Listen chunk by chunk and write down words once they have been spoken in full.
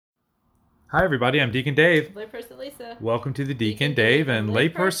Hi, everybody. I'm Deacon Dave. Layperson Lisa. Welcome to the Deacon Dave and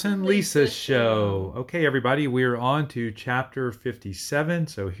Layperson Lisa show. Okay, everybody, we're on to chapter 57,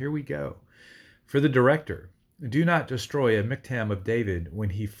 so here we go. For the director, do not destroy a miktam of David when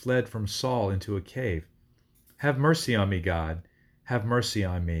he fled from Saul into a cave. Have mercy on me, God. Have mercy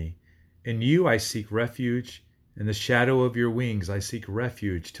on me. In you I seek refuge. In the shadow of your wings I seek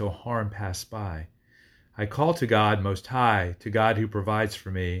refuge till harm pass by. I call to God Most High, to God who provides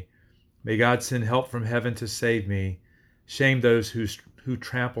for me. May God send help from heaven to save me. Shame those who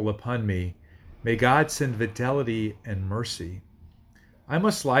trample upon me. May God send fidelity and mercy. I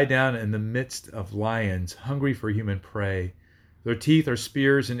must lie down in the midst of lions, hungry for human prey. Their teeth are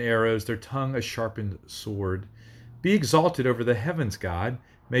spears and arrows, their tongue a sharpened sword. Be exalted over the heavens, God.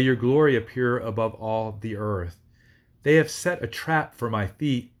 May your glory appear above all the earth. They have set a trap for my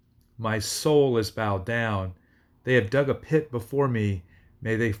feet. My soul is bowed down. They have dug a pit before me.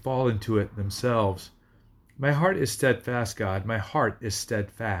 May they fall into it themselves. My heart is steadfast, God. My heart is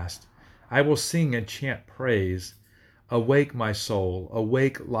steadfast. I will sing and chant praise. Awake, my soul.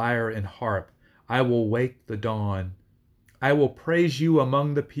 Awake, lyre and harp. I will wake the dawn. I will praise you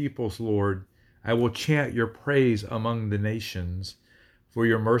among the peoples, Lord. I will chant your praise among the nations. For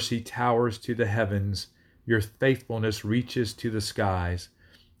your mercy towers to the heavens. Your faithfulness reaches to the skies.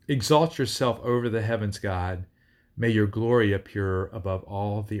 Exalt yourself over the heavens, God. May your glory appear above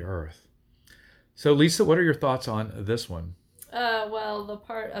all the earth. So, Lisa, what are your thoughts on this one? Well, the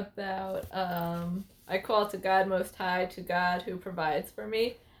part about I call to God Most High, to God who provides for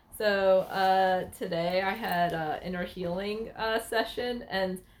me. So today I had an inner healing session,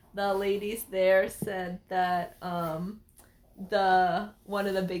 and the ladies there said that one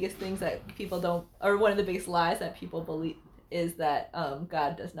of the biggest things that people don't, or one of the biggest lies that people believe is that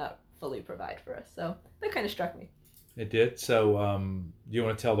God does not fully provide for us. So that kind of struck me. It did. So, do you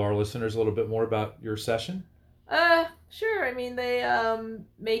want to tell our listeners a little bit more about your session? Sure. I mean, they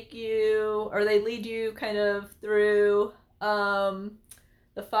make you, or they lead you kind of through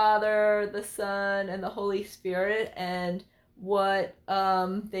the Father, the Son, and the Holy Spirit, and what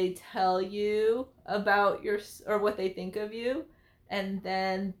they tell you about your, or what they think of you, and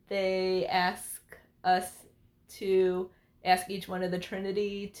then they ask us to ask each one of the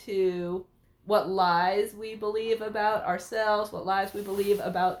Trinity to what lies we believe about ourselves, what lies we believe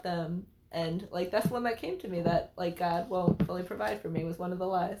about them. And like that's one that came to me, that like God won't fully provide for me, was one of the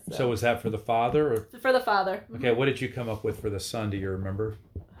lies. So was that for the Father? Or? For the Father. Okay, what did you come up with for the Son? Do you remember?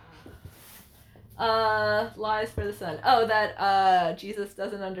 Lies for the Son. Oh, that Jesus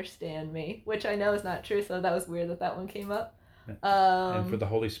doesn't understand me, which I know is not true, so that was weird that one came up. And for the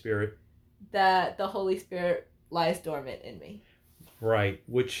Holy Spirit? That the Holy Spirit lies dormant in me. Right,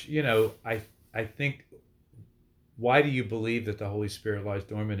 which, I think, why do you believe that the Holy Spirit lies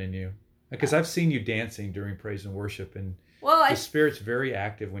dormant in you? Because I've seen you dancing during praise and worship, and the Spirit's very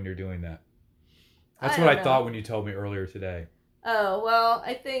active when you're doing that. That's what I thought when you told me earlier today. Oh, well,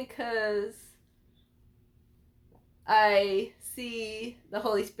 I think because I see the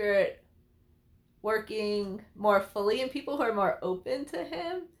Holy Spirit working more fully in people who are more open to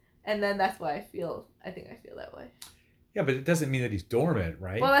Him, and then that's why I think I feel that way. Yeah, but it doesn't mean that he's dormant,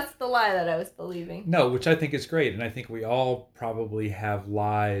 right? Well, that's the lie that I was believing. No, which I think is great. And I think we all probably have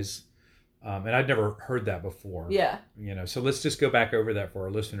lies. And I'd never heard that before. Yeah. So let's just go back over that for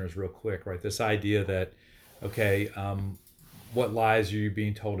our listeners real quick, right? This idea that, okay, what lies are you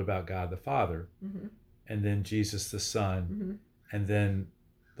being told about God the Father? Mm-hmm. And then Jesus the Son. Mm-hmm. And then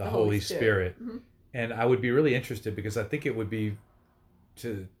the Holy Spirit. Mm-hmm. And I would be really interested, because I think it would be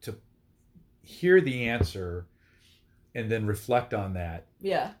to hear the answer and then reflect on that.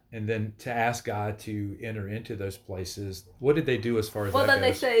 Yeah. And then to ask God to enter into those places. What did they do as far as that goes? Well, then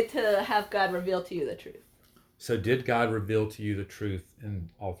they say to have God reveal to you the truth. So did God reveal to you the truth in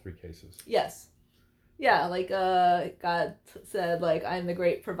all three cases? Yes. Yeah, like God said, like, I'm the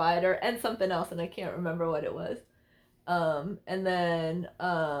great provider, and something else, and I can't remember what it was. And then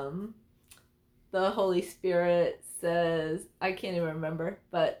the Holy Spirit says, I can't even remember,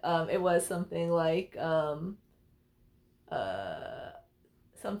 but it was something like...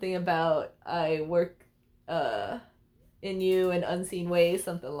 something about I work in you in unseen ways,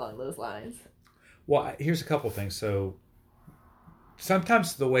 something along those lines. Well, here's a couple things. So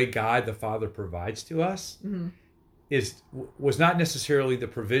sometimes the way God the Father provides to us mm-hmm. was not necessarily the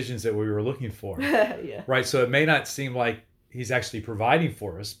provisions that we were looking for. Yeah. Right? So it may not seem like he's actually providing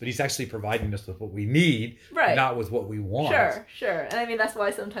for us, but he's actually providing us with what we need, right, not with what we want. Sure. And I mean, that's why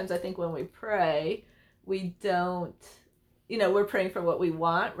sometimes I think when we pray, we don't... we're praying for what we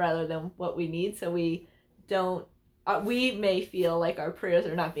want rather than what we need, so we don't we may feel like our prayers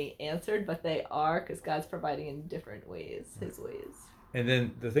are not being answered, but they are, because God's providing in different ways, His ways. And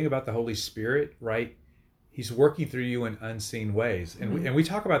then the thing about the Holy Spirit, right? He's working through you in unseen ways. And we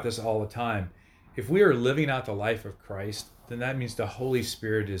talk about this all the time. If we are living out the life of Christ, then that means the Holy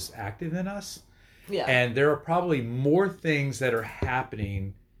Spirit is active in us. Yeah. And there are probably more things that are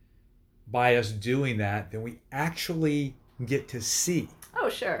happening by us doing that than we actually get to see. Oh,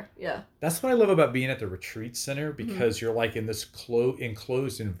 sure. Yeah. That's what I love about being at the retreat center, because you're like in this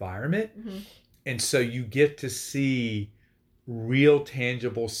enclosed environment. And so you get to see real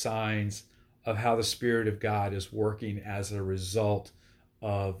tangible signs of how the Spirit of God is working as a result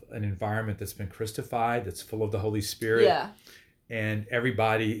of an environment that's been Christified, that's full of the Holy Spirit. Yeah. And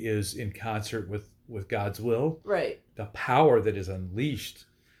everybody is in concert with God's will. Right. The power that is unleashed,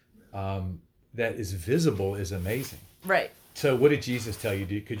 that is visible, is amazing. Right. So what did Jesus tell you?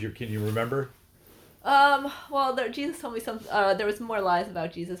 Can you remember? Well, Jesus told me some. There was more lies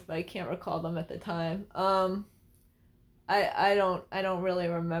about Jesus, but I can't recall them at the time. I don't really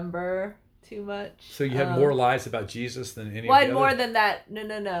remember too much. So you had more lies about Jesus than any. Well, I of had the more other? than that.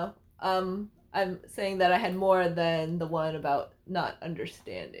 No. I'm saying that I had more than the one about not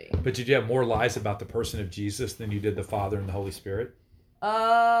understanding. But did you have more lies about the person of Jesus than you did the Father and the Holy Spirit?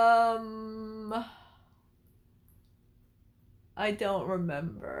 I don't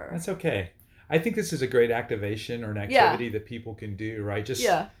remember. That's okay. I think this is a great activation or an activity that people can do, right? Just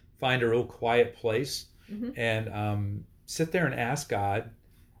find a real quiet place and sit there and ask God,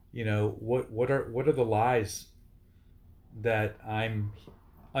 what are the lies that I'm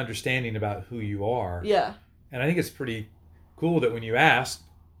understanding about who you are? Yeah. And I think it's pretty cool that when you asked,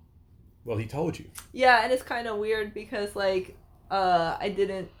 well, He told you. Yeah, and it's kind of weird because I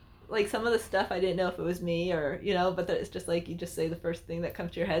didn't. Like, some of the stuff I didn't know if it was me or, but it's just like you just say the first thing that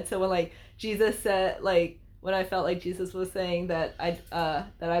comes to your head. So when Jesus said, when I felt like Jesus was saying that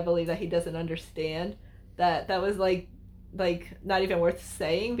I believe that He doesn't understand, that was like not even worth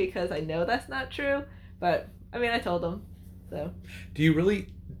saying, because I know that's not true. But I mean, I told him. So do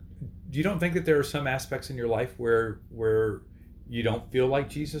you don't think that there are some aspects in your life where you don't feel like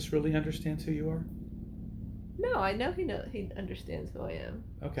Jesus really understands who you are? No, I know he understands who I am.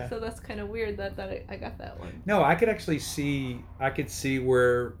 Okay. So that's kind of weird that I got that one. No, I could see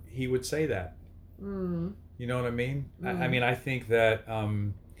where he would say that. Mm. You know what I mean? Mm. I mean, I think that,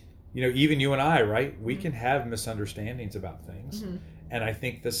 even you and I, right? We can have misunderstandings about things. Mm-hmm. And I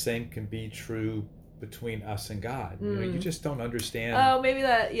think the same can be true between us and God. You just don't understand. Oh, maybe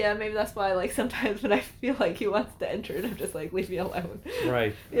that's why, sometimes when I feel like He wants to enter it, I'm just like, leave me alone.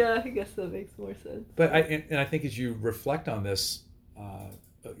 Right. Yeah, I guess that makes more sense. But I think as you reflect on this,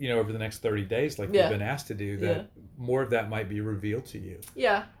 over the next 30 days, like you've been asked to do, that more of that might be revealed to you.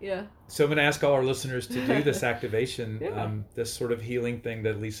 Yeah. So I'm going to ask all our listeners to do this activation, this sort of healing thing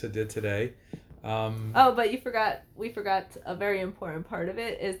that Lisa did today. But we forgot a very important part of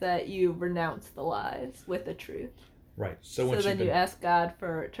it, is that you renounce the lies with the truth. Right. So then you ask God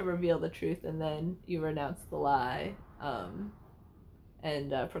to reveal the truth, and then you renounce the lie,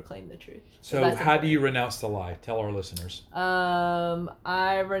 and proclaim the truth. So how do you renounce the lie? Tell our listeners.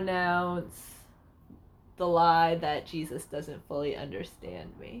 I renounce the lie that Jesus doesn't fully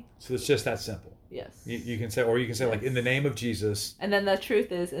understand me. So it's just that simple. Yes. You can say, like, in the name of Jesus. And then the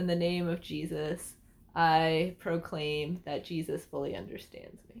truth is, in the name of Jesus, I proclaim that Jesus fully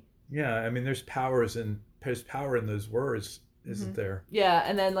understands me. Yeah, I mean, there's power in those words, isn't there? Yeah,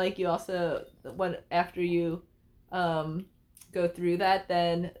 and then you also, after you go through that,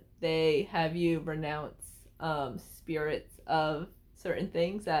 then they have you renounce spirits of certain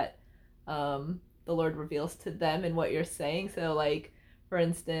things that the Lord reveals to them in what you're saying. So for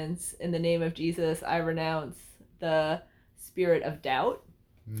instance, in the name of Jesus, I renounce the spirit of doubt.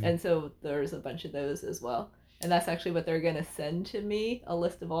 And so there's a bunch of those as well. And that's actually what they're going to send to me, a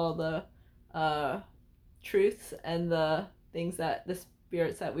list of all the truths and the things that the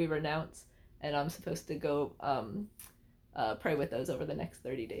spirits that we renounce. And I'm supposed to go pray with those over the next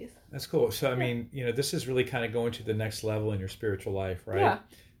 30 days. That's cool. So, I mean, this is really kind of going to the next level in your spiritual life, right?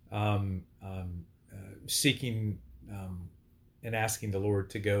 Yeah. Seeking and asking the Lord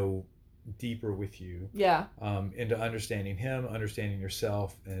to go deeper with you. Yeah. Into understanding Him, understanding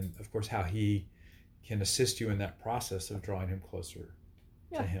yourself, and of course how He can assist you in that process of drawing Him closer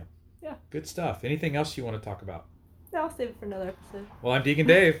to Him. Yeah. Good stuff. Anything else you want to talk about? No, I'll save it for another episode. Well, I'm Deacon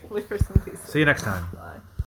Dave. Wait for some pieces. See you next time. Bye.